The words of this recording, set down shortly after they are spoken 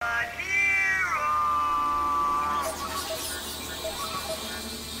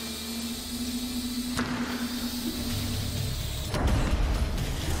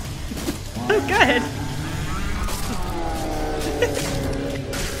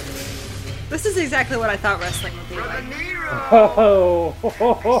This is exactly what I thought wrestling would be like. Oh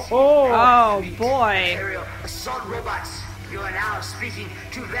boy. Aerial assault robots, you are now speaking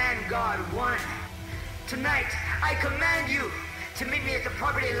to Vanguard 1. Tonight, I command you to meet me at the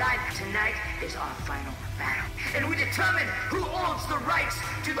property line. Tonight is our final battle, and we determine who owns the rights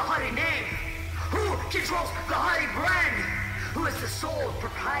to the Hardy name, who controls the Hardy brand, who is the sole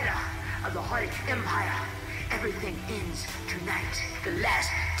proprietor of the Hardy Empire. Everything ends tonight. The last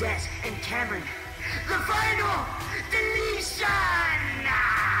dance in Cameron. The final deletion!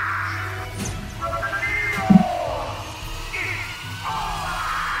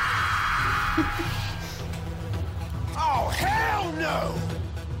 Oh, hell no!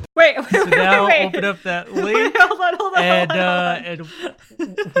 Wait, So now open up that link hold on. and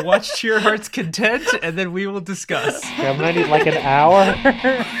watch to your heart's content, and then we will discuss. Okay, I'm gonna need like an hour.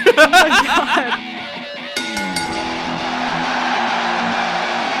 Oh my god.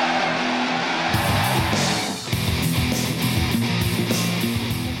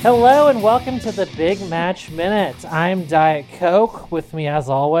 Hello and welcome to the Big Match Minute. I'm Diet Coke. With me, as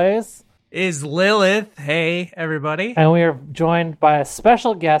always, Is Lilith. Hey, everybody. and we are joined by a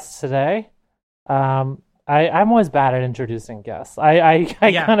special guest today. I'm always bad at introducing guests. I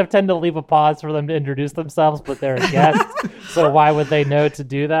Yeah. kind of tend to leave a pause for them to introduce themselves, but they're a guest, so why would they know to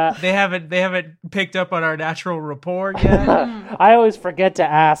do that? They haven't picked up on our natural rapport yet. I always forget to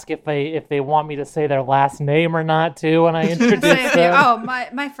ask if they want me to say their last name or not too when I introduce them. Oh, my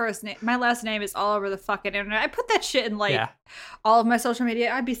last name is all over the fucking internet. I put that shit in like Yeah. all of my social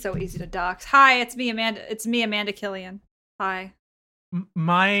media. I'd be so easy to dox. Hi, it's me, Amanda. It's me, Amanda Killian. Hi.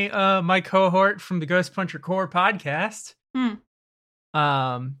 My cohort from the Ghost Puncher Core podcast.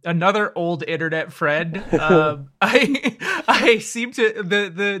 Another old internet friend. I seem to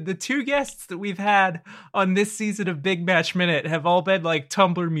the two guests that we've had on this season of Big Match Minute have all been like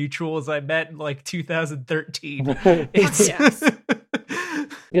Tumblr mutuals I met in like 2013. It's Yes.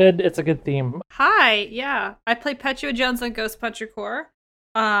 Good, it's a good theme. Hi, yeah. I play Petua Jones on Ghost Puncher Core.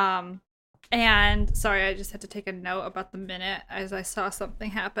 And sorry, I just had to take a note about the minute as I saw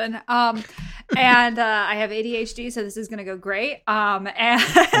something happen. And I have ADHD, so this is gonna go great. Yeah,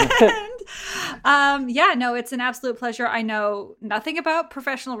 no, it's an absolute pleasure. I know nothing about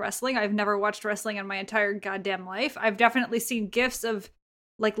professional wrestling. I've never watched wrestling in my entire goddamn life. I've definitely seen gifs of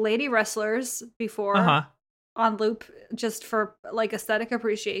like lady wrestlers before. On loop just for like aesthetic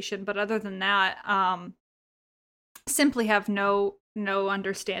appreciation, but other than that, simply have no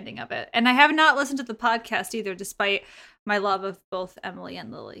understanding of it. And I have not listened to the podcast either, despite my love of both Emily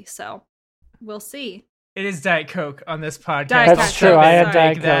and Lily. So we'll see. It is Diet Coke on this podcast. Diet That's Coke, true. I am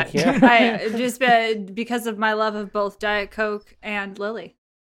sorry. Diet Coke here. I just because of my love of both Diet Coke and Lily.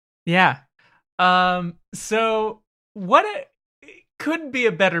 Yeah. So what it couldn't be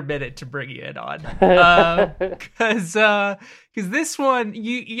a better minute to bring you in on, because this one,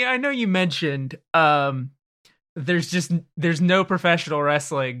 I know you mentioned there's no professional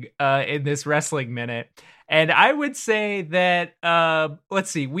wrestling in this wrestling minute, and I would say that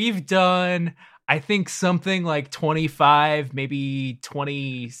let's see, we've done I think something like 25, maybe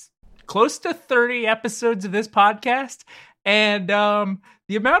 20, close to 30 episodes of this podcast. And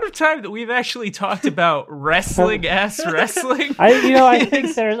the amount of time that we've actually talked about wrestling. I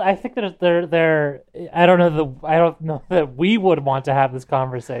think there's I don't know that we would want to have this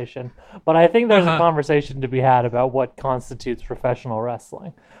conversation, but I think there's a conversation to be had about what constitutes professional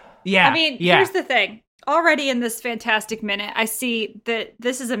wrestling. Yeah. I mean, here's the thing. Already in this fantastic minute, I see that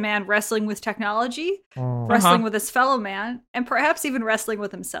this is a man wrestling with technology, wrestling with his fellow man, and perhaps even wrestling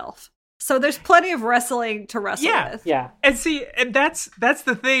with himself. So there's plenty of wrestling to wrestle with. Yeah. And see, and that's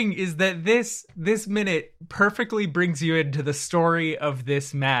the thing, is that this minute perfectly brings you into the story of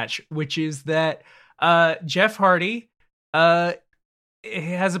this match, which is that Jeff Hardy has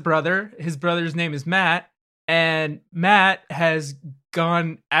a brother. His brother's name is Matt, and Matt has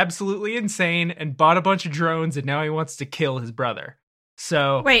gone absolutely insane and bought a bunch of drones, and now he wants to kill his brother.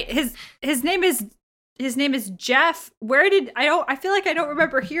 So wait, his name is Jeff. I feel like I don't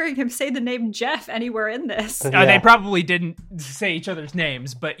remember hearing him say the name Jeff anywhere in this. They probably didn't say each other's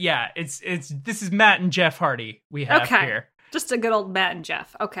names, but yeah, this is Matt and Jeff Hardy we have here. Just a good old Matt and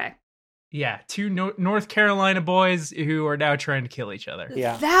Jeff. Okay. Yeah, two North Carolina boys who are now trying to kill each other.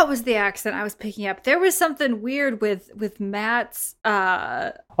 Yeah. That was the accent I was picking up. There was something weird with Matt's we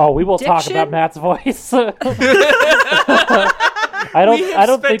will talk diction? about Matt's voice. I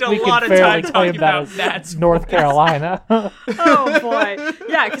don't spent think we a lot can of fairly time claim talking that about as Matt's North Carolina. Oh boy,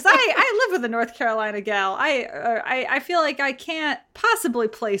 yeah, because I live with a North Carolina gal. I feel like I can't possibly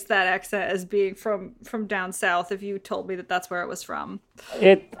place that accent as being from down south. If you told me that that's where it was from,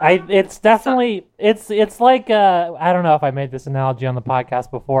 It's definitely it's like I don't know if I made this analogy on the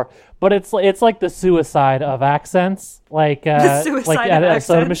podcast before, but it's like the suicide of accents, like The suicide like of a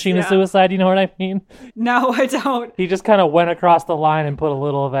soda accents, machine of yeah. suicide. You know what I mean? no, I don't. He just kind of went across the line and put a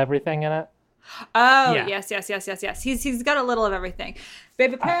little of everything in it. Oh, Yeah. yes. He's got a little of everything.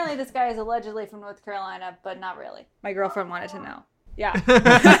 Babe, apparently this guy is allegedly from North Carolina, but not really. My girlfriend wanted to know. Yeah.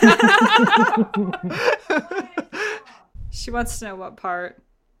 She wants to know what part.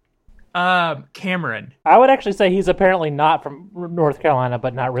 Cameron. I would actually say he's apparently not from North Carolina,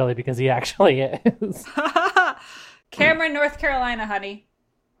 but not really because he actually is. Cameron, North Carolina, honey.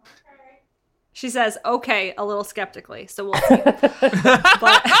 She says, okay, a little skeptically, so we'll see.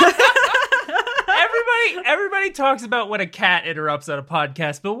 But Everybody talks about when a cat interrupts on a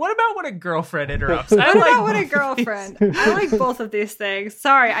podcast, but what about when a girlfriend interrupts? what about when a girlfriend? I like both of these things.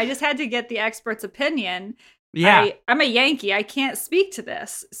 Sorry, I just had to get the expert's opinion. Yeah. I'm a Yankee. I can't speak to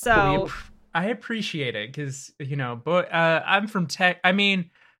this. So I appreciate it because, but I'm from I mean,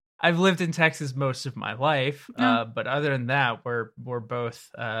 I've lived in Texas most of my life, but other than that, we're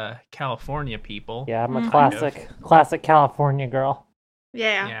both California people. Yeah, I'm a classic California girl.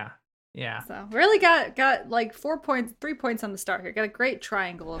 yeah. Yeah. So really got like 3 points on the start here. Got a great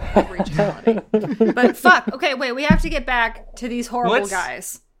triangle of regionality. But fuck. Okay, wait. We have to get back to these horrible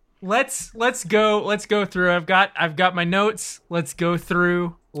guys. Let's go through. I've got my notes. Let's go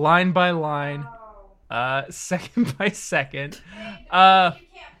through line by line, second by second.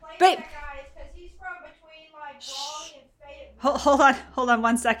 Babe. Hold on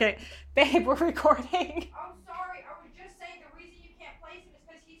 1 second. Babe, we're recording. I'm sorry, I was just saying the reason you can't place him is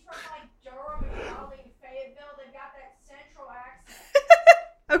because he's from like Durham and Raleigh and Fayetteville. They've got that central accent.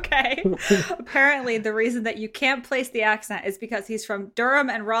 Okay. Apparently, the reason that you can't place the accent is because he's from Durham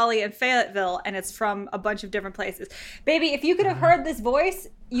and Raleigh and Fayetteville, and it's from a bunch of different places. Baby, if you could have heard this voice,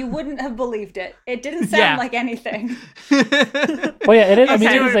 you wouldn't have believed it. It didn't sound like anything. Well, yeah, it is. I mean,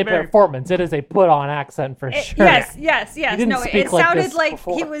 it is a performance. It is a put-on accent for sure. Yes. No, it sounded like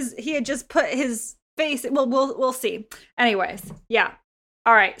he had just put his face. Well, we'll see. Anyways, yeah.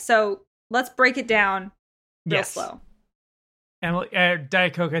 All right, so let's break it down real slow. And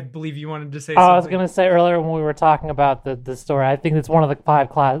Diet Coke, I believe you wanted to say something. I was going to say earlier when we were talking about the story, I think it's one of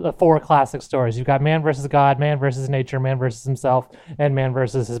the four classic stories. You've got man versus God, man versus nature, man versus himself, and man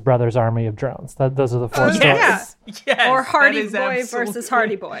versus his brother's army of drones. Those are the four stories. Yes, or Hardy Boy versus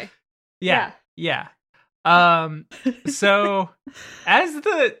Hardy Boy. Yeah. So as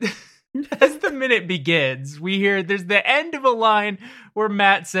the minute begins, we hear there's the end of a line where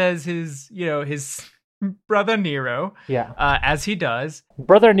Matt says his brother Nero. Yeah. As he does.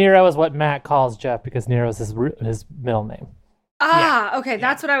 Brother Nero is what Matt calls Jeff because Nero is his middle name. Okay.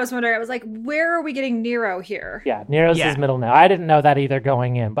 That's what I was wondering. I was like, where are we getting Nero here? Yeah, Nero's his middle name. I didn't know that either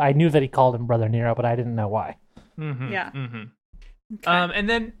going in, but I knew that he called him Brother Nero, but I didn't know why. Mm-hmm, yeah. Mm-hmm. Okay. And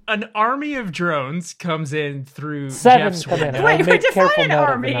then an army of drones comes in through 7 Jeff's come in. window. I made careful note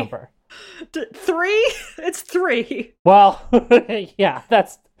army. of the number. 3? It's 3. Well, yeah,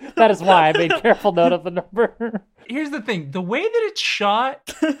 that is why I made careful note of the number. Here's the thing: the way that it's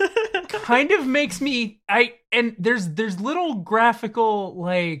shot kind of makes me. And there's little graphical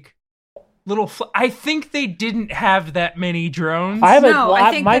I think they didn't have that many drones.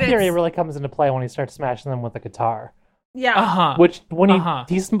 My theory really comes into play when he starts smashing them with a guitar. Yeah. Which when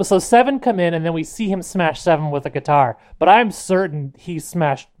so 7 come in and then we see him smash 7 with a guitar. But I'm certain he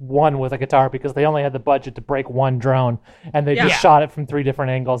smashed 1 with a guitar because they only had the budget to break 1 drone and they just shot it from 3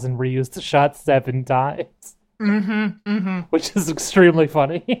 different angles and reused the shot 7 times. Which is extremely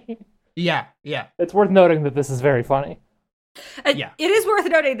funny. Yeah. It's worth noting that this is very funny. It is worth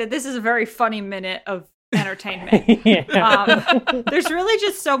noting that this is a very funny minute of entertainment. There's really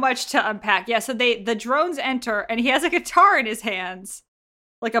just so much to unpack. Yeah, so the drones enter and he has a guitar in his hands,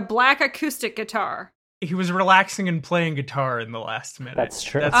 like a black acoustic guitar. He was relaxing and playing guitar in the last minute. That's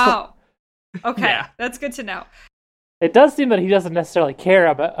true. Okay. Yeah. That's good to know. It does seem that he doesn't necessarily care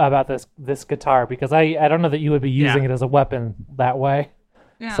about this guitar because I don't know that you would be using it as a weapon that way.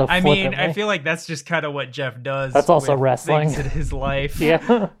 Yeah. So I mean, I feel like that's just kind of what Jeff does. That's also wrestling in his life.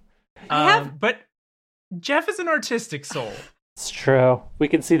 Yeah. But Jeff is an artistic soul. It's true. We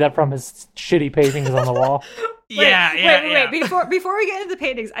can see that from his shitty paintings on the wall. Wait. Before we get into the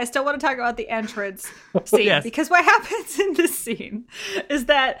paintings, I still want to talk about the entrance scene. Yes. Because what happens in this scene is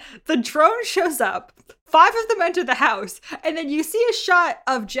that the drone shows up, 5 of them enter the house, and then you see a shot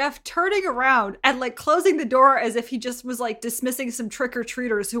of Jeff turning around and like closing the door as if he just was like dismissing some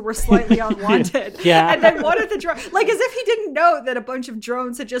trick-or-treaters who were slightly unwanted. Yeah. And then one of the drones, like as if he didn't know that a bunch of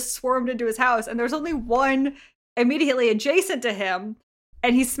drones had just swarmed into his house, and there's only one immediately adjacent to him,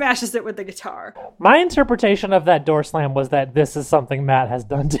 and he smashes it with the guitar. My interpretation of that door slam was that this is something Matt has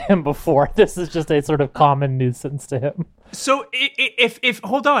done to him before. This is just a sort of common nuisance to him. So if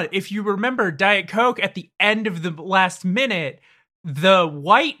hold on, if you remember Diet Coke at the end of the last minute, the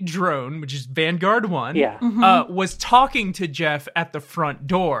white drone, which is Vanguard 1, was talking to Jeff at the front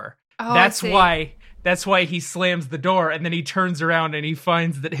door. Oh, That's why he slams the door, and then he turns around and he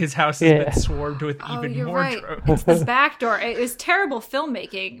finds that his house has been swarmed with even more drones. It's the back door. It was terrible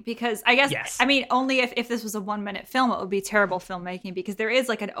filmmaking because I guess, I mean, only if this was a 1-minute film, it would be terrible filmmaking because there is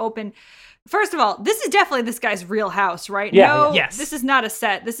like an open... First of all, this is definitely this guy's real house, right? Yeah. Yes. This is not a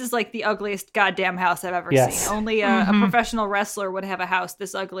set. This is like the ugliest goddamn house I've ever Yes. seen. Only a professional wrestler would have a house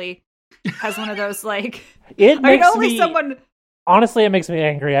this ugly. Has one of those like... Someone... Honestly, it makes me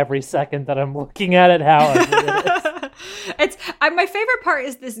angry every second that I'm looking at it. How ugly it is. My favorite part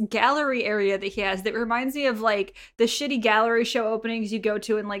is this gallery area that he has that reminds me of like the shitty gallery show openings you go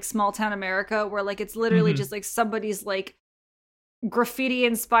to in like small town America, where like it's literally just like somebody's like graffiti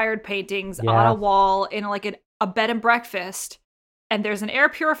inspired paintings on a wall in like a bed and breakfast, and there's an air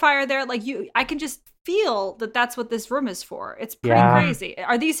purifier there. Like I can just feel that that's what this room is for. It's pretty crazy.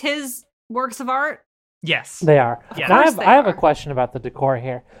 Are these his works of art? Yes, they are. Yeah. Now I have a question about the decor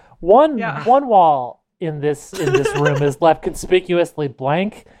here. One wall in this room is left conspicuously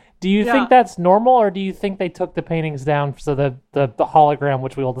blank. Do you think that's normal, or do you think they took the paintings down so the hologram,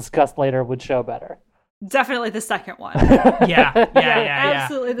 which we will discuss later, would show better? Definitely the second one. Yeah.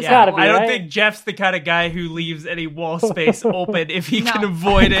 Absolutely the Yeah. second one. I don't think Jeff's the kind of guy who leaves any wall space open if he can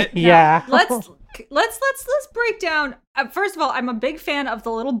avoid it. Yeah. Let's break down. First of all, I'm a big fan of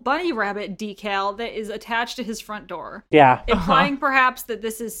the little bunny rabbit decal that is attached to his front door. Yeah. Implying perhaps that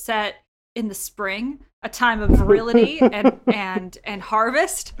this is set in the spring, a time of virility and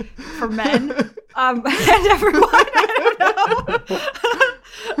harvest for men and everyone. I don't know.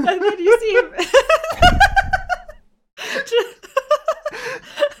 And then you see him.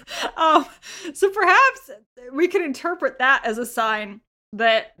 So perhaps we can interpret that as a sign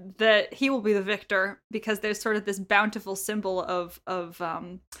that he will be the victor, because there's sort of this bountiful symbol of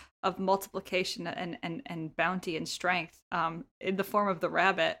multiplication and bounty and strength in the form of the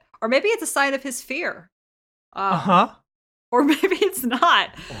rabbit. Or maybe it's a sign of his fear. Or maybe it's not.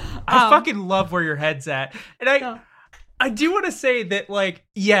 I fucking love where your head's at. And I do want to say that, like,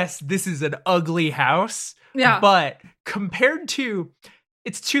 yes, this is an ugly house. Yeah. But compared to...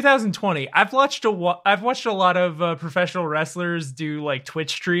 It's 2020. I've watched a lot of professional wrestlers do like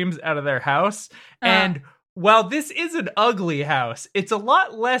Twitch streams out of their house, and while this is an ugly house, it's a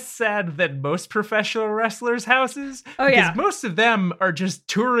lot less sad than most professional wrestlers' houses. Because most of them are just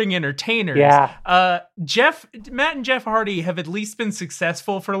touring entertainers. Yeah. Matt and Jeff Hardy have at least been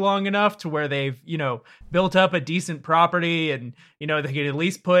successful for long enough to where they've, built up a decent property, and they can at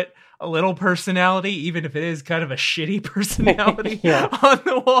least put a little personality, even if it is kind of a shitty personality on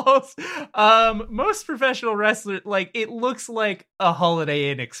the walls. Most professional wrestlers, like, it looks like a Holiday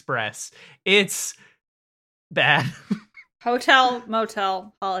Inn Express. It's bad. Hotel,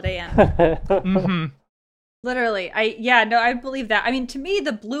 motel, Holiday Inn. Literally. I believe that. I mean, to me,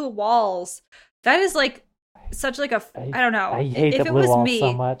 the blue walls, that is like such like a, I don't know. I hate the blue walls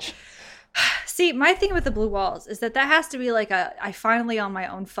so much. See, my thing with the blue walls is that has to be like I finally own my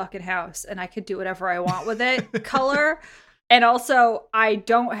own fucking house and I could do whatever I want with it color. And also, I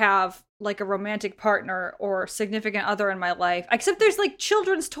don't have like a romantic partner or significant other in my life. Except there's like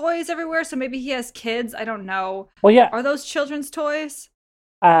children's toys everywhere, so maybe he has kids. I don't know. Well, yeah. Are those children's toys?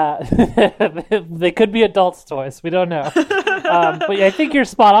 They could be adults' toys. We don't know. But yeah, I think you're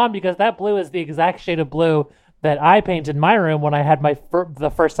spot on, because that blue is the exact shade of blue that I painted my room when I had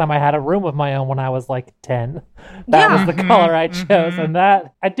the first time I had a room of my own when I was like 10. That was the color I chose, and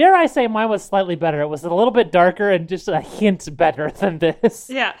that, dare I say, mine was slightly better. It was a little bit darker and just a hint better than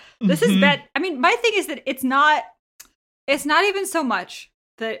this. Yeah, this is bad. I mean, my thing is that it's not even so much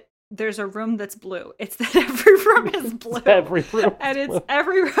that there's a room that's blue. It's that every room is blue.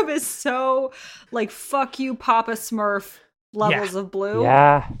 Every room is so like fuck you, Papa Smurf levels of blue.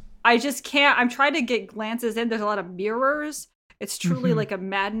 Yeah. I just can't. I'm trying to get glances in. There's a lot of mirrors It's truly like a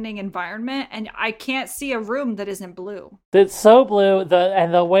maddening environment, and I can't see a room that isn't blue. It's so blue.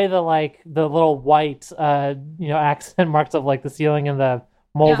 The way the little white accent marks of like the ceiling and the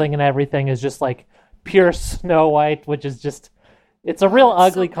molding and everything is just like pure Snow White, which is just it's a real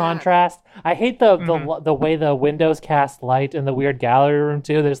ugly contrast. I hate the way the windows cast light in the weird gallery room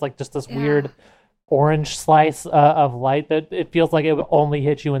too. There's like just this weird orange slice of light that it feels like it would only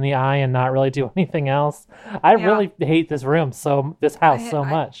hit you in the eye and not really do anything else. I really hate this room this house so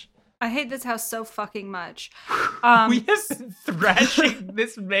much. I hate this house so fucking much. We have been thrashing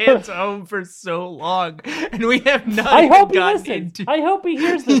this man's home for so long, and we have not I even hope he gotten listens. into... I hope he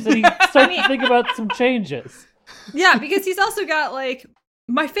hears this and he starts to think about some changes. Yeah, because he's also got like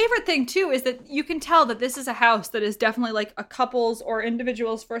my favorite thing too is that you can tell that this is a house that is definitely like a couple's or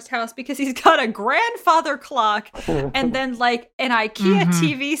individual's first house because he's got a grandfather clock and then like an IKEA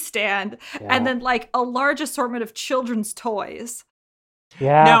TV stand and then like a large assortment of children's toys.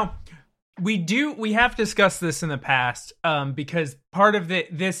 Yeah. Now, we have discussed this in the past because part of they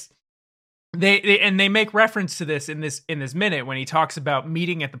make reference to this in this minute when he talks about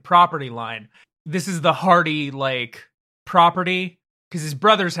meeting at the property line. This is the Hardy like property because his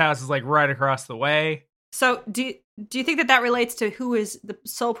brother's house is like right across the way. So do you think that relates to who is the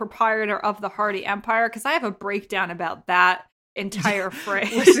sole proprietor of the Hardy Empire? Because I have a breakdown about that entire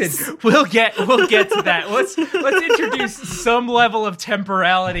phrase. Listen, we'll get to that. Let's introduce some level of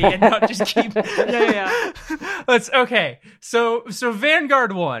temporality and not just keep. Yeah. Okay. So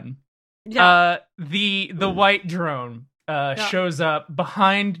Vanguard 1. Yeah. The white drone shows up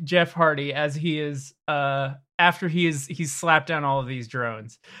behind Jeff Hardy as he is after he's slapped down all of these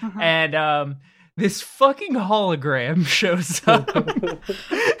drones. And this fucking hologram shows up.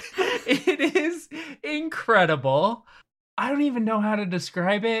 It is incredible. I don't even know how to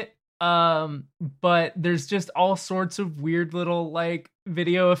describe it. But there's just all sorts of weird little like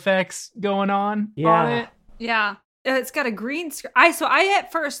video effects going on it. Yeah. It's got a green screen. I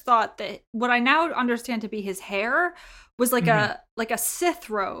at first thought that what I now understand to be his hair was like a Sith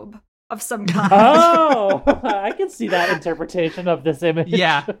robe of some kind. Oh, I can see that interpretation of this image.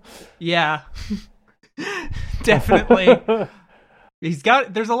 Yeah. Definitely.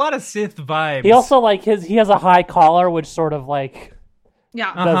 There's a lot of Sith vibes. He also he has a high collar, which sort of like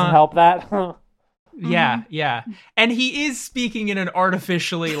doesn't help that. Yeah. And he is speaking in an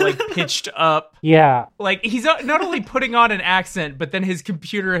artificially like pitched up. Yeah. Like he's not only putting on an accent, but then his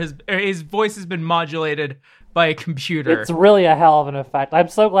voice has been modulated by a computer. It's really a hell of an effect. I'm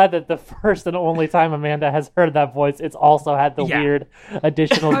so glad that the first and only time Amanda has heard that voice, it's also had the weird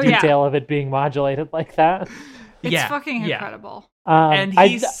additional detail of it being modulated like that. It's fucking incredible. And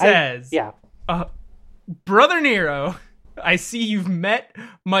he says, Brother Nero, I see you've met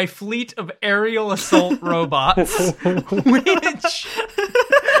my fleet of aerial assault robots, which...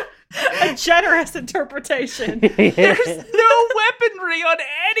 A generous interpretation. There's no weaponry on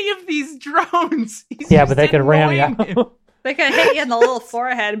any of these drones. But they could ram you. They could hit you in the little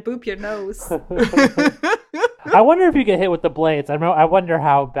forehead and boop your nose. I wonder if you get hit with the blades. I wonder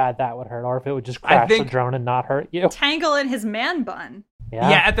how bad that would hurt, or if it would just crash the drone and not hurt you. Tangle in his man bun. Yeah,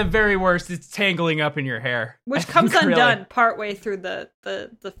 at the very worst, it's tangling up in your hair. Which comes undone partway through the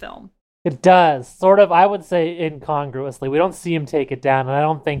film. It does. Sort of, I would say, incongruously. We don't see him take it down, and I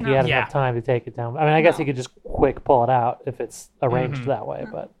don't think he had enough time to take it down. I mean, I guess he could just quick pull it out if it's arranged that way,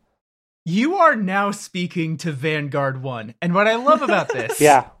 but... You are now speaking to Vanguard 1, and what I love about this...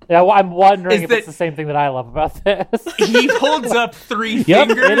 I'm wondering if it's the same thing that I love about this. He holds up 3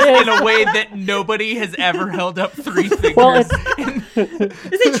 fingers in a way that nobody has ever held up 3 fingers. Well, is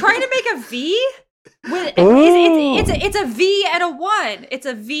he trying to make a V? It's a V and a 1. It's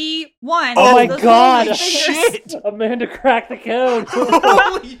a V1. Oh my god! Shit! Amanda cracked the code.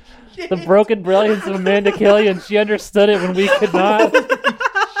 Holy shit! The broken brilliance of Amanda Killian. She understood it when we could not.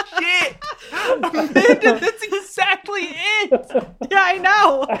 Shit! Amanda, that's exactly it! Yeah, I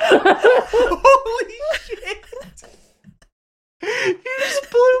know! Holy shit! You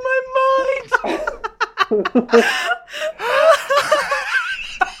just blew my mind!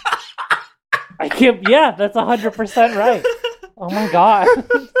 I can't. Yeah, that's 100% right. Oh my god.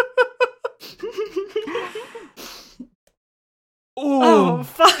 Oh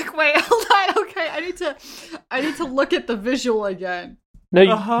fuck! Wait, hold on. Okay, I need to look at the visual again.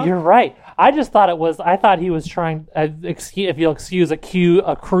 No, you're right. I just thought I thought he was trying. If you'll excuse a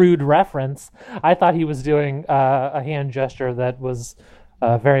crude reference, I thought he was doing a hand gesture that was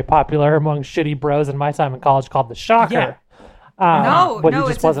very popular among shitty bros in my time in college called the shocker. Yeah.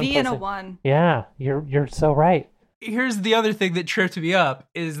 It's a V and a 1. Yeah, you're so right. Here's the other thing that tripped me up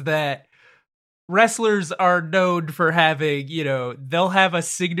is that wrestlers are known for having, they'll have a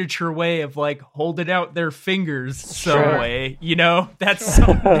signature way of like holding out their fingers some way, that's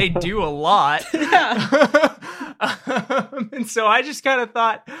something they do a lot. And so I just kind of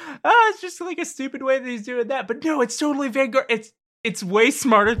thought, it's just like a stupid way that he's doing that. But no, it's totally Vanguard. It's way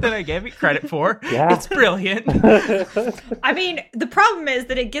smarter than I gave it credit for. Yeah. It's brilliant. I mean, the problem is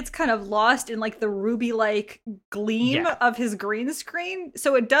that it gets kind of lost in like the ruby-like gleam of his green screen.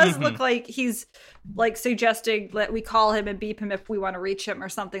 So it does look like he's like suggesting that we call him and beep him if we want to reach him or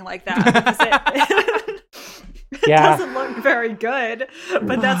something like that. It doesn't look very good,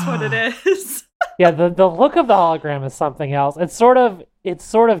 but that's what it is. Yeah, the look of the hologram is something else. It's sort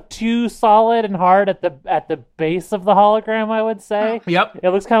of too solid and hard at the base of the hologram, I would say. Yep. It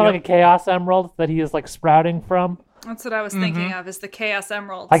looks kind of like a Chaos Emerald that he is like sprouting from. That's what I was thinking of, is the Chaos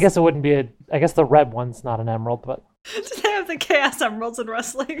Emeralds. I guess it wouldn't be I guess the red one's not an emerald, but Do they have the Chaos Emeralds in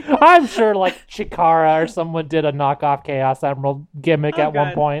wrestling? I'm sure like Chikara or someone did a knockoff Chaos Emerald gimmick at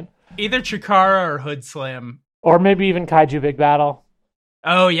one point. Either Chikara or Hood Slam. Or maybe even Kaiju Big Battle.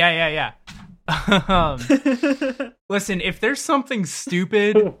 Oh, yeah. Listen, if there's something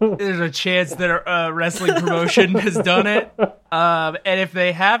stupid, there's a chance that a wrestling promotion has done it. And if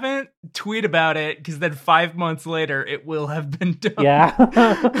they haven't, tweet about it, because then 5 months later, it will have been done. Yeah.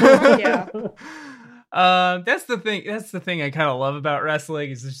 Yeah. That's the thing. That's the thing I kind of love about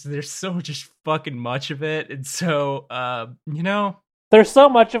wrestling is there's so just fucking much of it, and so There's so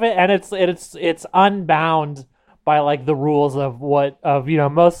much of it, and it's unbound by like the rules of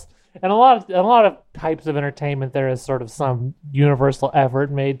most. And a lot of types of entertainment, there is sort of some universal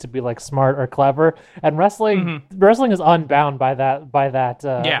effort made to be like smart or clever. And wrestling is unbound by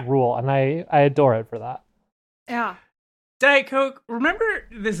that rule, and I adore it for that. Yeah. Diet Coke. Remember,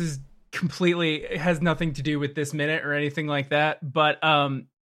 this is it has nothing to do with this minute or anything like that. But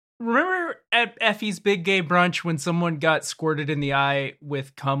remember at Effie's Big Gay Brunch when someone got squirted in the eye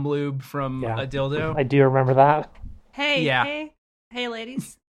with cum lube from a dildo? I do remember that. Hey,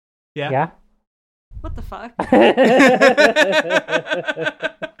 ladies. Yeah. What the fuck?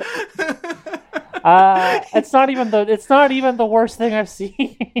 It's not even the worst thing I've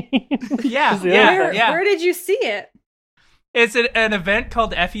seen. Yeah. Where did you see it? It's an event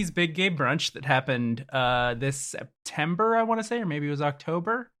called Effie's Big Gay Brunch that happened this September, I want to say, or maybe it was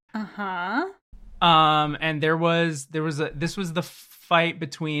October. Uh-huh. And this was the fight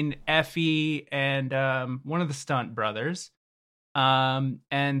between Effie and one of the stunt brothers. And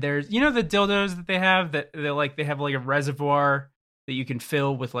there's the dildos that they have that they have like a reservoir that you can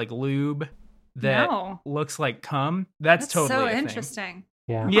fill with like lube that looks like cum. That's totally so a interesting.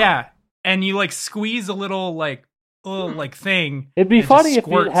 Thing. Yeah. And you like squeeze a little thing. It'd be funny if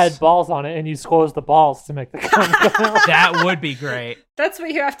it had balls on it and you squeeze the balls to make the cum come out. That would be great. That's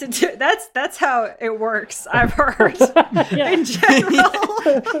what you have to do. That's how it works, I've heard. In general.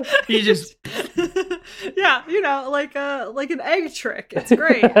 You just like an egg trick. It's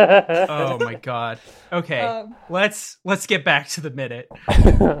great. Oh my god. Okay. Let's get back to the minute.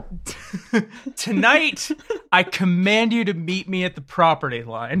 Tonight, I command you to meet me at the property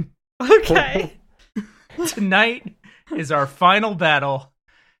line. Okay. Tonight is our final battle,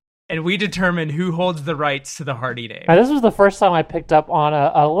 and we determine who holds the rights to the Hardy name. Now, this was the first time I picked up on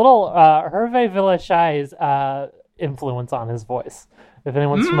a little Hervé Villechaize's influence on his voice. If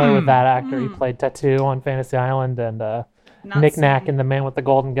anyone's familiar with that actor, he played Tattoo on Fantasy Island and Knick Knack and the Man with the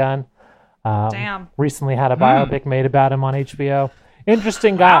Golden Gun. Damn. Recently had a biopic made about him on HBO.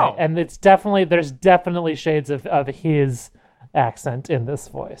 Interesting guy, and there's definitely shades of his accent in this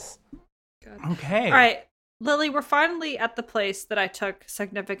voice. Good. Okay. All right, Lily, we're finally at the place that I took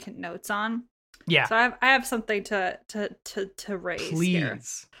significant notes on. Yeah. So I have something to raise here.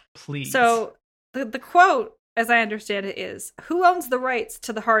 Please. So the quote, as I understand it, is, "Who owns the rights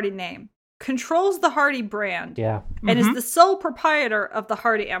to the Hardy name, controls the Hardy brand, and is the sole proprietor of the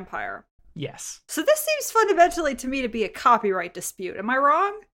Hardy Empire." Yes. So this seems fundamentally to me to be a copyright dispute. Am I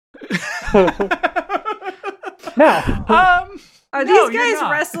wrong? No. Are these guys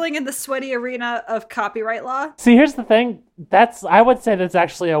wrestling in the sweaty arena of copyright law? See, here's the thing. I would say that's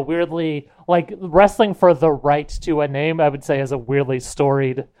actually a weirdly, like, wrestling for the right to a name, I would say is a weirdly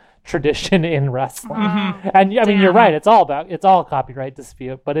storied tradition in wrestling. And I mean, you're right. It's all copyright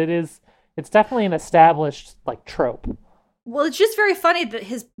dispute, but it's definitely an established like trope. Well, it's just very funny that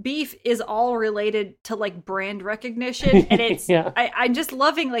his beef is all related to like brand recognition, and it's Yeah. I'm just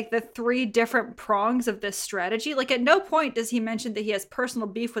loving like the 3 different prongs of this strategy. Like at no point does he mention that he has personal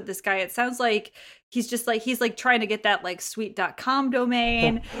beef with this guy. It sounds like he's trying to get that like sweet.com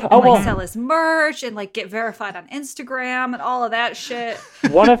domain and sell his merch and like get verified on Instagram and all of that shit.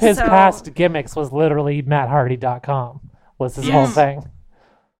 One of his So- past gimmicks was literally MattHardy.com was his whole thing.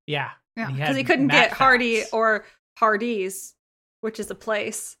 Yeah. Yeah, And because he had couldn't Matt get Hardy facts. or Hardee's, which is a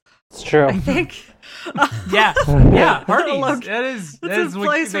place. It's true. I think. Yeah. Yeah. Hardee's. Look, that is a what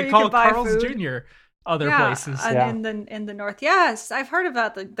place where they you call can buy Carl's food. Jr. Other Yeah, places. and Yeah. in the north. Yes, I've heard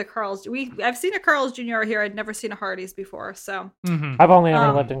about the Carl's. I've seen a Carl's Jr. here. I'd never seen a Hardee's before. So I've only ever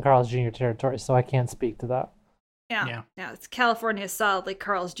Um, lived in Carl's Jr. territory, so I can't speak to that. yeah, it's California's solidly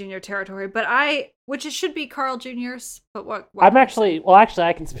Carl's Jr. territory. But which it should be Carl Jr.'s. But what I'm actually, I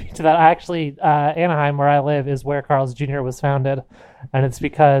can speak to that. Anaheim, where I live, is where Carl's Jr. was founded, and it's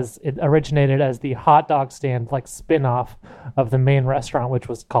because it originated as the hot dog stand, like spin-off of the main restaurant, which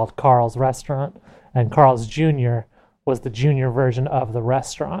was called Carl's Restaurant, and Carl's Jr. was the junior version of the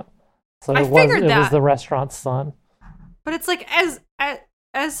restaurant. So I it was figured that. the restaurant's son. But it's like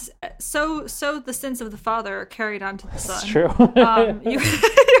so the sins of the father are carried on to the son. It's true.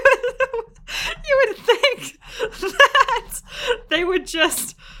 You would think that they would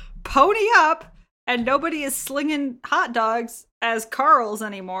just pony up and nobody is slinging hot dogs as Carl's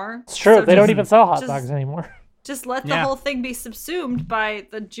anymore. It's true. So They don't just- even sell hot just- dogs anymore. Just let the Yeah. whole thing be subsumed by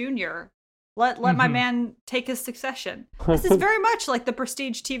the junior. Let my man take his succession. This is very much like the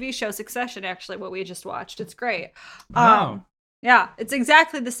prestige TV show Succession, actually, what we just watched. It's great. Oh. Yeah, it's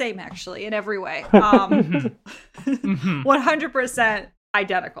exactly the same, actually, in every way. 100%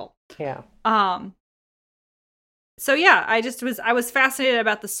 identical. Yeah. So yeah, I was fascinated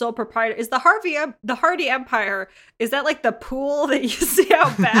about the sole proprietor. Is the Hardy Empire, is that like the pool that you see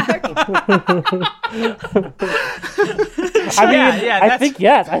out back? I think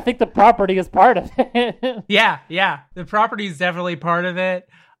yes. I think the property is part of it. Yeah. The property is definitely part of it.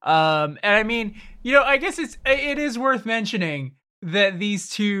 And I mean, I guess it is worth mentioning that these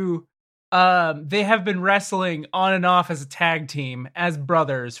two, they have been wrestling on and off as a tag team, as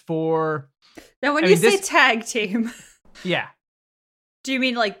brothers for. Now, when I you mean, say this- tag team, Yeah. do you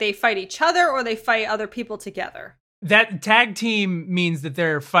mean like they fight each other or they fight other people together? That tag team means that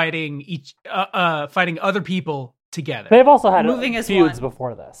they're fighting fighting other people together. They've also had Moving as feuds one.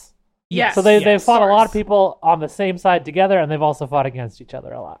 before this. Yes. So they've yes. fought a lot of course. people on the same side together, and they've also fought against each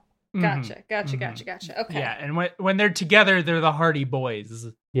other a lot. Gotcha. Mhm. Okay. Yeah, and when they're together, they're the Hardy Boys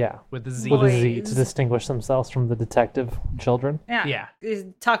Yeah. with the Z. With a Z Boys. to distinguish themselves from the detective children. Yeah. Yeah.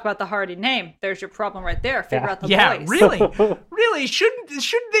 You talk about the Hardy name. There's your problem right there. Figure Yeah. out the Yeah, boys. really,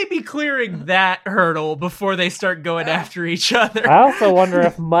 shouldn't they be clearing that hurdle before they start going after each other? I also wonder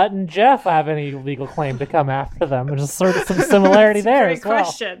if Mutt and Jeff have any legal claim to come after them. There's sort of some similarity That's a there great as well.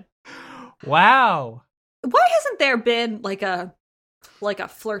 question. Wow. Why hasn't there been like a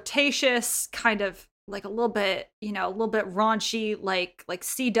flirtatious kind of like a little bit raunchy like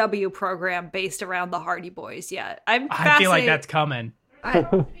CW program based around the Hardy Boys yet? I'm I fascinated. feel like that's coming. I- To be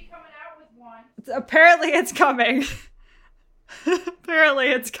coming out with one. apparently it's coming. Apparently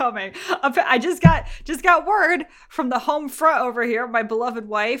it's coming. I just got word from the home front over here, my beloved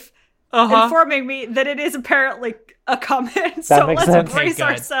wife, informing me that it is apparently a coming. So makes let's sense. brace Okay, good.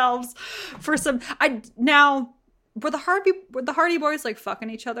 ourselves for some. Were the Hardy Boys like fucking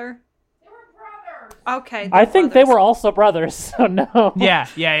each other? They were brothers. Okay, I they're think they brothers. were also brothers, so no. Yeah.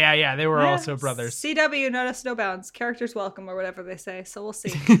 They were Yeah, also brothers. CW, notice no bounds. Characters welcome, or whatever they say. So we'll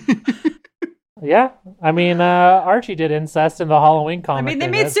see. Yeah. I mean, Archie did incest in the Halloween I comic. mean, they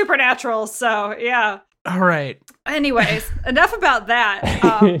made Supernatural, so yeah. All right. Anyways, enough about that.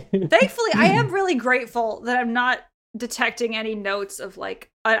 Thankfully, I am really grateful that I'm not detecting any notes of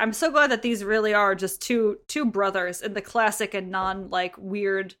like. I'm so glad that these really are just two brothers in the classic and non like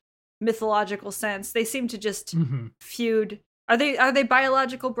weird mythological sense. They seem to just feud. Are they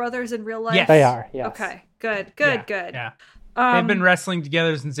biological brothers in real life? Yes. They are, yes. Okay. Good. Yeah. They've been wrestling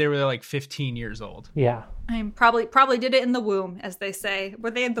together since they were like 15 years old. Yeah. I mean, probably did it in the womb, as they say.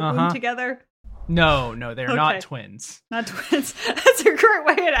 Were they in the womb together? No, they're Okay. not twins. Not twins. That's a great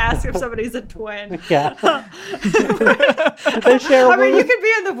way to ask if somebody's a twin. Yeah. Did they share a I mean, womb? you could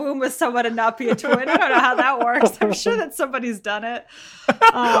be in the womb with someone and not be a twin. I don't know how that works. I'm sure that somebody's done it.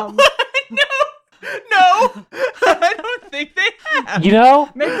 No, I don't think they have. You know,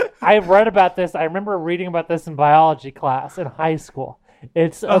 I read about this. I remember reading about this in biology class in high school.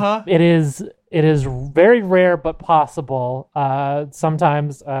 It's it is very rare but possible.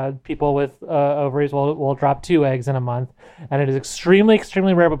 Sometimes people with ovaries will drop 2 eggs in a month, and it is extremely,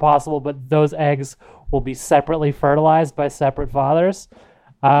 extremely rare but possible. But those eggs will be separately fertilized by separate fathers.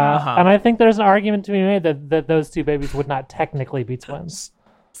 And I think there's an argument to be made that those 2 babies would not technically be twins.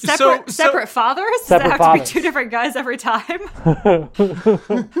 Separate fathers? Does that have to be 2 different guys every time?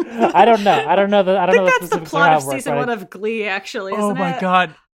 I don't know. I think that's the plot of season 1 of Glee, actually, isn't it? Oh my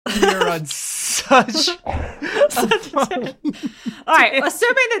god. You're on such All right,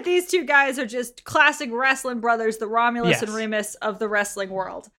 assuming that these 2 guys are just classic wrestling brothers, the Romulus and Remus of the wrestling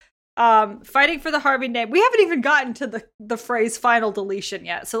world. Fighting for the Harvey name. We haven't even gotten to the phrase final deletion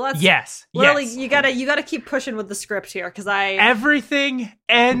yet. So let's really you gotta keep pushing with the script here, because everything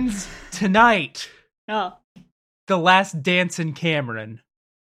ends tonight. Oh. The last dance in Cameron.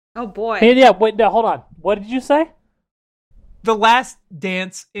 Oh boy. Hey, yeah, wait, no, hold on. What did you say? The last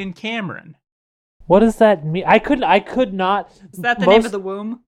dance in Cameron. What does that mean? I could not. Is that the name of the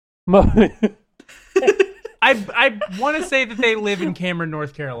womb? I want to say that they live in Cameron,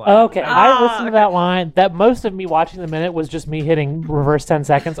 North Carolina. Okay, I listened to that line. That most of me watching the minute was just me hitting reverse 10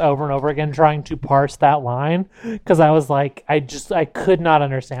 seconds over and over again, trying to parse that line, because I was like, I could not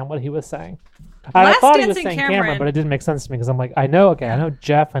understand what he was saying. I thought he was saying Cameron, but it didn't make sense to me, because I'm like, I know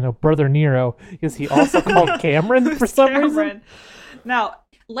Jeff, I know Brother Nero. Is he also called Cameron for some reason? Now,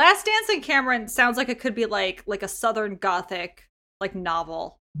 Last Dance in Cameron sounds like it could be like a Southern Gothic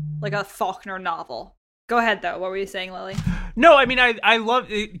novel, like a Faulkner novel. Go ahead, though. What were you saying, Lily? No, I mean, I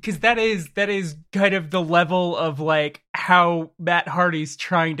love it, because that is kind of the level of how Matt Hardy's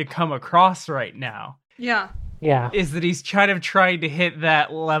trying to come across right now. Yeah. Is that he's kind of trying to hit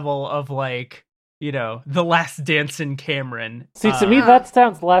that level of the Last Dance in Cameron. See, to me, that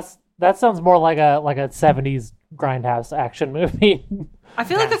sounds more like a 70s grindhouse action movie. I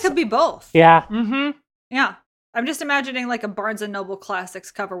feel like it could be both. Yeah. Mm-hmm. Yeah. I'm just imagining a Barnes & Noble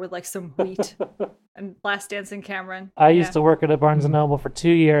Classics cover with some wheat and Last Dance in Cameron. I used to work at a Barnes & Noble for 2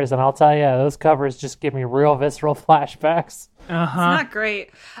 years, and I'll tell you, those covers just give me real visceral flashbacks. It's not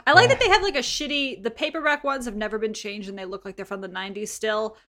great. I like that they have the paperback ones have never been changed, and they look like they're from the 90s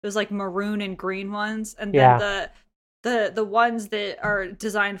still. There's maroon and green ones, and then the ones that are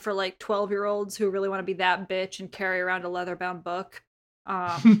designed for 12-year-olds who really want to be that bitch and carry around a leather-bound book.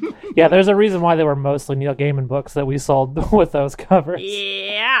 Yeah, there's a reason why they were mostly Neil Gaiman books that we sold with those covers.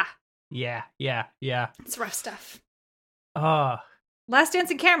 Yeah. It's rough stuff. Last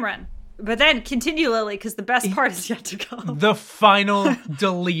Dance in Cameron. But then continue, Lily, because the best part is yet to come. The final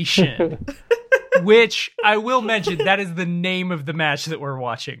deletion. Which I will mention, that is the name of the match that we're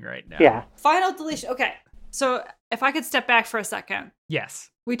watching right now. Yeah. Final deletion. Okay. So if I could step back for a second. Yes.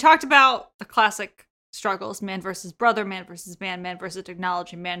 We talked about the classic struggles: man versus brother, man versus man versus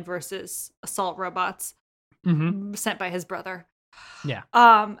technology, man versus assault robots sent by his brother. Yeah.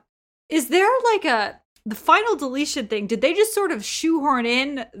 Is there the final deletion thing? Did they just sort of shoehorn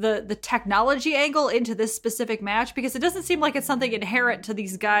in the technology angle into this specific match? Because it doesn't seem like it's something inherent to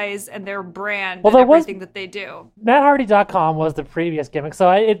these guys and their brand and everything that they do. MattHardy.com was the previous gimmick, so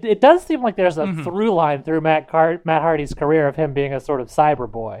it does seem like there's a through line through Matt Hardy's career of him being a sort of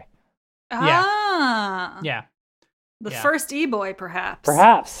cyber boy. Yeah. The first E-boy,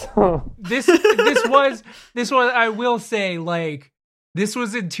 perhaps. This was I will say this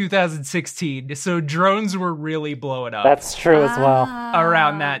was in 2016, so drones were really blowing up. That's true as well.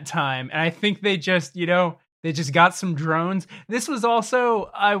 Around that time, and I think they just got some drones. This was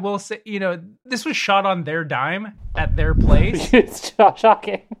also, I will say, this was shot on their dime at their place. It's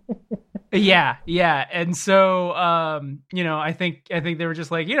shocking. Yeah, and so I think they were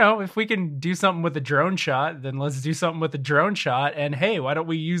just if we can do something with a drone shot, then let's do something with a drone shot. And hey, why don't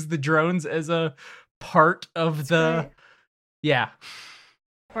we use the drones as a part of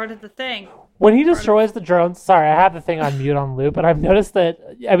part of the thing. When he destroys the drones, sorry, I have the thing on mute on loop, and I've noticed that,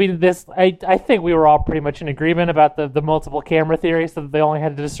 I think we were all pretty much in agreement about the multiple camera theory, so that they only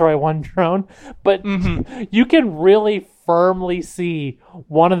had to destroy one drone, but you can really firmly see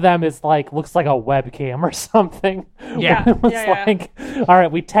one of them is looks like a webcam or something. Yeah. It was all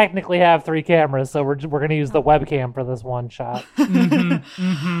right, we technically have 3 cameras, so we're going to use the webcam for this one shot.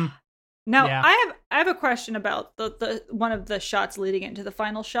 Now, I have a question about the one of the shots leading into the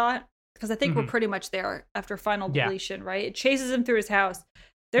final shot, because I think we're pretty much there after final deletion, right? It chases him through his house.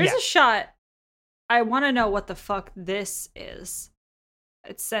 There's a shot. I want to know what the fuck this is.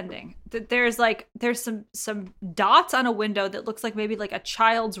 It's sending. There's some dots on a window that looks like maybe a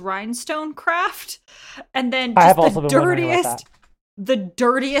child's rhinestone craft, and then just the dirtiest the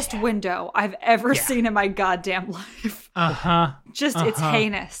dirtiest window I've ever seen in my goddamn life. It's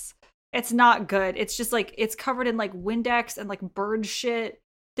heinous. It's not good. It's just like, it's covered in like Windex and like bird shit.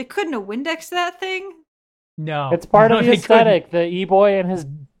 They couldn't have Windexed that thing. No. It's part of the aesthetic. The E-boy and his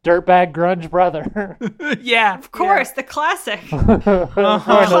dirtbag grunge brother. Yeah. Of course, the classic. Classic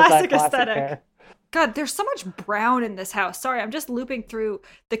Classic aesthetic. hair. God, there's so much brown in this house. Sorry, I'm just looping through.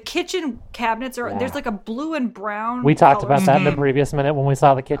 The kitchen cabinets there's like a blue and brown. We talked color about that in the previous minute when we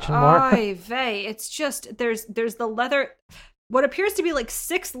saw the kitchen more. Ay vey. It's just, there's the leather, what appears to be like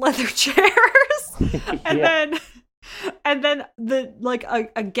 6 leather chairs. And then the like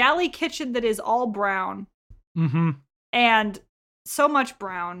a galley kitchen that is all brown. And so much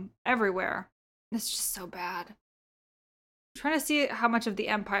brown everywhere. It's just so bad. I'm trying to see how much of the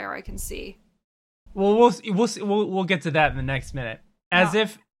Empire I can see. Well, we'll get to that in the next minute. As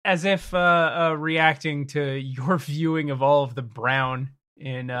if reacting to your viewing of all of the brown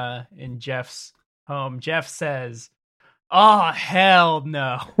in Jeff's home, Jeff says, "Oh hell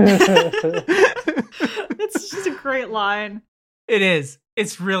no!" It's just a great line. It is.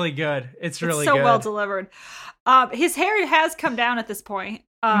 It's really good. It's really so good. well delivered. His hair has come down at this point,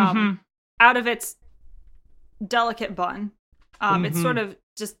 out of its delicate bun. It's sort of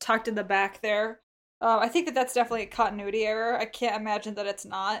just tucked in the back there. I think that's definitely a continuity error. I can't imagine that it's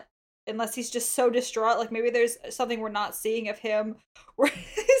not, unless he's just so distraught. Like maybe there's something we're not seeing of him where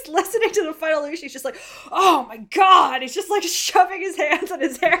he's listening to the final illusion. He's just like, oh my God. He's just like shoving his hands in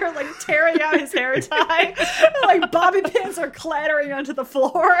his hair, like tearing out his hair tie. And, like bobby pins are clattering onto the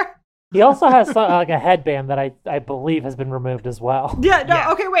floor. He also has like a headband that I believe has been removed as well. Yeah,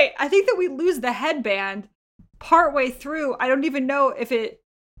 no, okay, wait. I think that we lose the headband partway through. I don't even know if it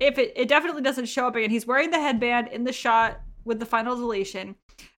definitely doesn't show up again. He's wearing the headband in the shot with the final deletion,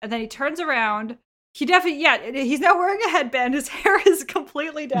 and then he turns around. He definitely, he's now wearing a headband. His hair is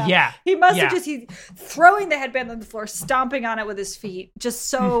completely down. Yeah. He must have he's throwing the headband on the floor, stomping on it with his feet, just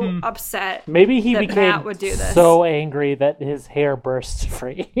so upset. Maybe he that became Matt would do this. so angry that his hair burst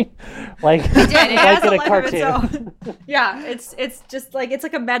free. Like, He did. It has like in a a life cartoon. of its own. Yeah, it's just like, it's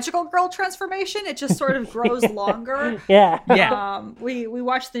like a magical girl transformation. It just sort of grows longer. Yeah. We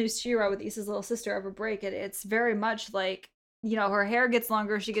watched the new She-Ra with Issa's little sister over break, and it's very much like, you know, her hair gets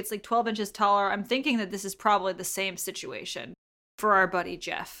longer. She gets like 12 inches taller. I'm thinking that this is probably the same situation for our buddy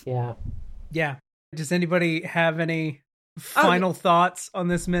Jeff. Yeah. Yeah. Does anybody have any final thoughts on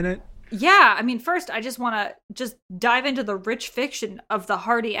this minute? Yeah. I mean, first, I just want to just dive into the rich fiction of the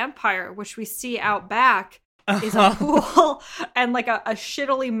Hardy Empire, which we see out back is a pool and like a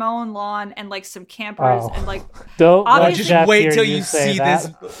shittily mown lawn and like some campers and like don't obviously- just wait till you say see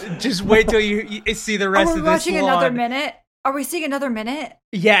that. this. Just wait till you see the rest Are we of this watching lawn. another minute? Are we seeing another minute?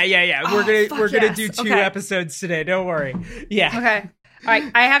 Yeah. Oh, We're fuck gonna yes. do 2 Okay. episodes today. Don't worry. Yeah. Okay. All right.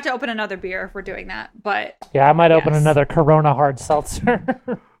 I have to open another beer if we're doing that, but Yeah, I might open Yes. another Corona hard seltzer.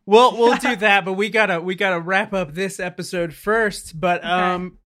 We'll do that, but we gotta wrap up this episode first. But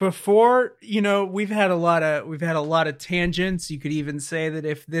before, you know, we've had a lot of tangents. You could even say that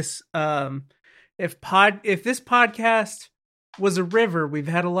if this if this podcast was a river, we've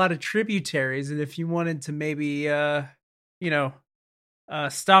had a lot of tributaries, and if you wanted to maybe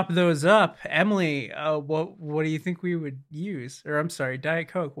stop those up, Emily, what do you think we would use? Or I'm sorry, Diet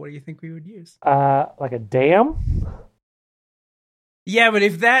Coke, what do you think we would use? Like a dam? Yeah, but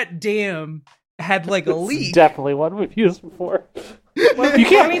if that dam had like a leak, Definitely one we've used before. what, You are we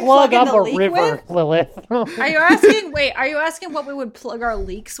can't plug plugging up the a leak river, with? Lilith. Are you asking? Wait, are you asking what we would plug our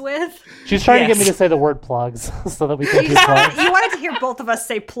leaks with? She's trying to get Yes. me to say the word plugs so that we can You do plugs. wanted to hear both of us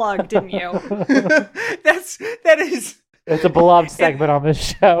say plug, didn't you? that is. It's a beloved segment on this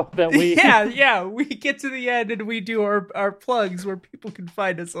show that we... Yeah, we get to the end and we do our plugs where people can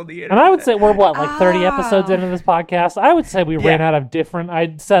find us on the internet. And I would say we're, what, like 30 episodes into this podcast? I would say we ran Yeah. out of different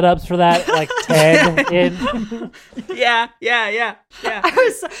setups for that, like 10 in. Yeah. I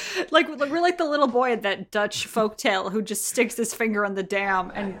was like, we're like the little boy in that Dutch folktale who just sticks his finger in the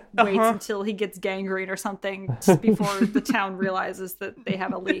dam and waits until he gets gangrene or something just before the town realizes that they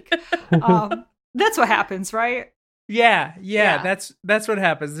have a leak. That's what happens, right? Yeah, Yeah. that's what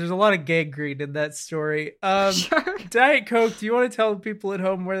happens. There's a lot of gangrene in that story. Sure. Diet Coke, do you want to tell the people at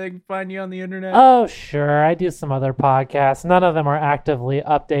home where they can find you on the internet? Oh, sure. I do some other podcasts. None of them are actively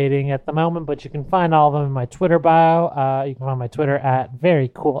updating at the moment, but you can find all of them in my Twitter bio. You can find my Twitter at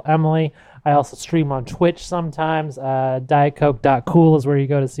VeryCoolEmily. I also stream on Twitch sometimes. DietCoke.cool is where you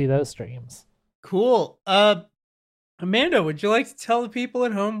go to see those streams. Cool. Amanda, would you like to tell the people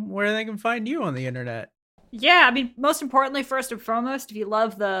at home where they can find you on the internet? Yeah, I mean, most importantly, first and foremost, if you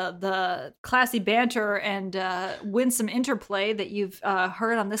love the classy banter and winsome interplay that you've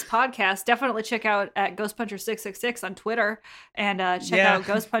heard on this podcast, definitely check out at Ghost Puncher 666 on Twitter and check out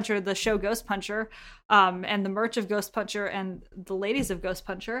Ghost Puncher, the show Ghost Puncher, and the merch of Ghost Puncher and the ladies of Ghost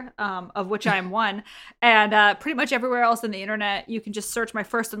Puncher, of which I am one. And pretty much everywhere else on the internet, you can just search my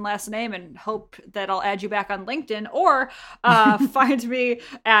first and last name and hope that I'll add you back on LinkedIn, or find me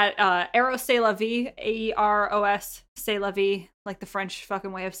at Eros C'est La Vie, AEROS C'est La Vie, like the French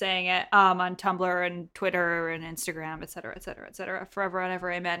fucking way of saying it, on Tumblr and Twitter and Instagram, etc., etc., etc. Forever and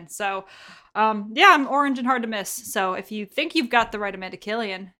ever, amen. So, yeah, I'm orange and hard to miss. So if you think you've got the right Amanda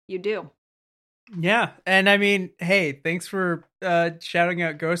Killian, you do. Yeah, and I mean, hey, thanks for shouting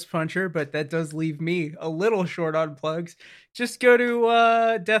out Ghost Puncher, but that does leave me a little short on plugs. Just go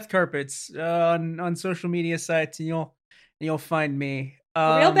to Death Carpets on social media sites, and you'll find me.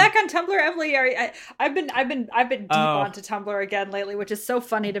 Real back on Tumblr, Emily. I've been deep onto Tumblr again lately, which is so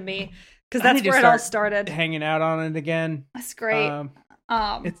funny to me because that's where it all started. Hanging out on it again. That's great.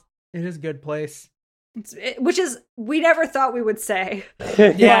 It is a good place. Which is, we never thought we would say.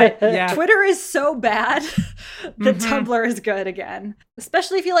 Yeah. Twitter is so bad that Tumblr is good again,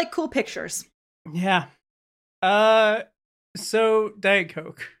 especially if you like cool pictures. Yeah. So Diet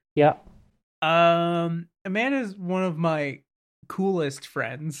Coke. Yeah. Amanda's one of my coolest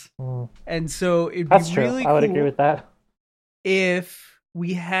friends, and so it'd That's be true. really I would cool agree with that. if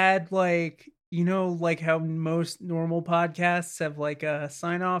we had like how most normal podcasts have like a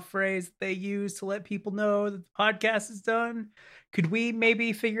sign-off phrase that they use to let people know that the podcast is done. Could we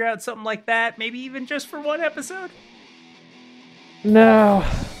maybe figure out something like that? Maybe even just for one episode? No.